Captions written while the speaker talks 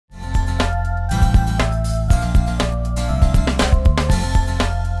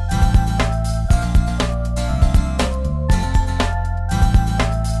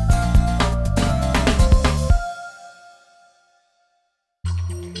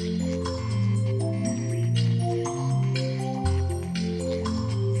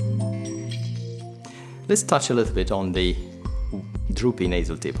Let's touch a little bit on the droopy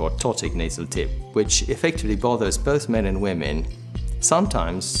nasal tip or ptotic nasal tip, which effectively bothers both men and women,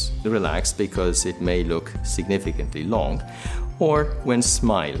 sometimes relaxed because it may look significantly long, or when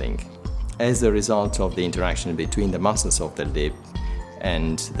smiling, as a result of the interaction between the muscles of the lip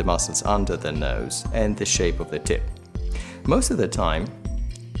and the muscles under the nose and the shape of the tip. Most of the time,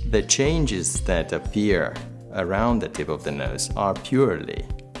 the changes that appear around the tip of the nose are purely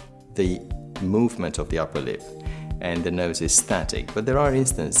the movement of the upper lip, and the nose is static, but there are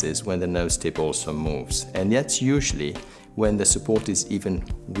instances when the nose tip also moves, and that's usually when the support is even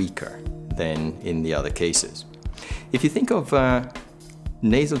weaker than in the other cases. If you think of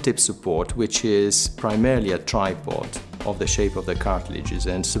nasal tip support, which is primarily a tripod of the shape of the cartilages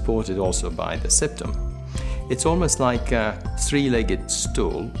and supported also by the septum, it's almost like a three-legged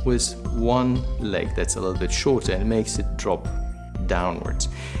stool with one leg that's a little bit shorter and makes it drop downwards.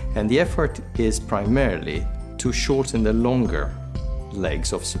 And the effort is primarily to shorten the longer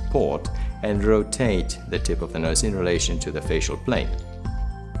legs of support and rotate the tip of the nose in relation to the facial plane.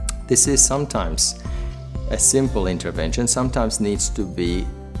 This is sometimes a simple intervention, sometimes needs to be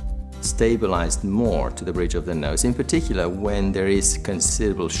stabilized more to the bridge of the nose, in particular when there is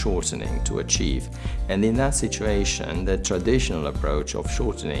considerable shortening to achieve. And in that situation, the traditional approach of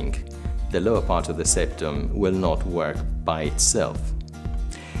shortening the lower part of the septum will not work by itself.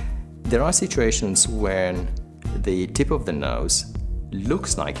 There are situations when the tip of the nose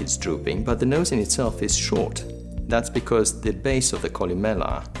looks like it's drooping, but the nose in itself is short. That's because the base of the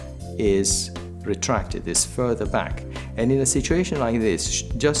columella is retracted, is further back. And in a situation like this,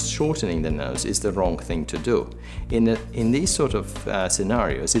 just shortening the nose is the wrong thing to do. In these sort of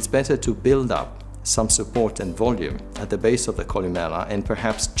scenarios, it's better to build up some support and volume at the base of the columella and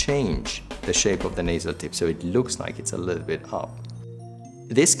perhaps change the shape of the nasal tip so it looks like it's a little bit up.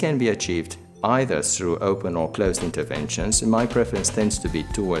 This can be achieved either through open or closed interventions. My preference tends to be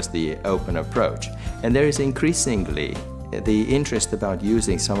towards the open approach, and there is increasingly the interest about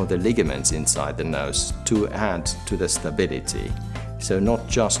using some of the ligaments inside the nose to add to the stability. So not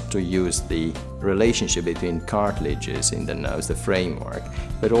just to use the relationship between cartilages in the nose, the framework,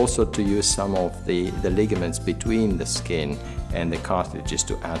 but also to use some of the ligaments between the skin and the cartilages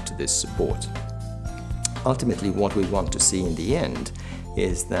to add to this support. Ultimately, what we want to see in the end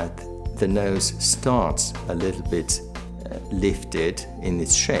is that the nose starts a little bit lifted in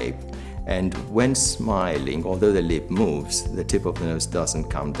its shape, and when smiling, although the lip moves, the tip of the nose doesn't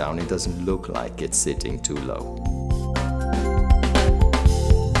come down, it doesn't look like it's sitting too low.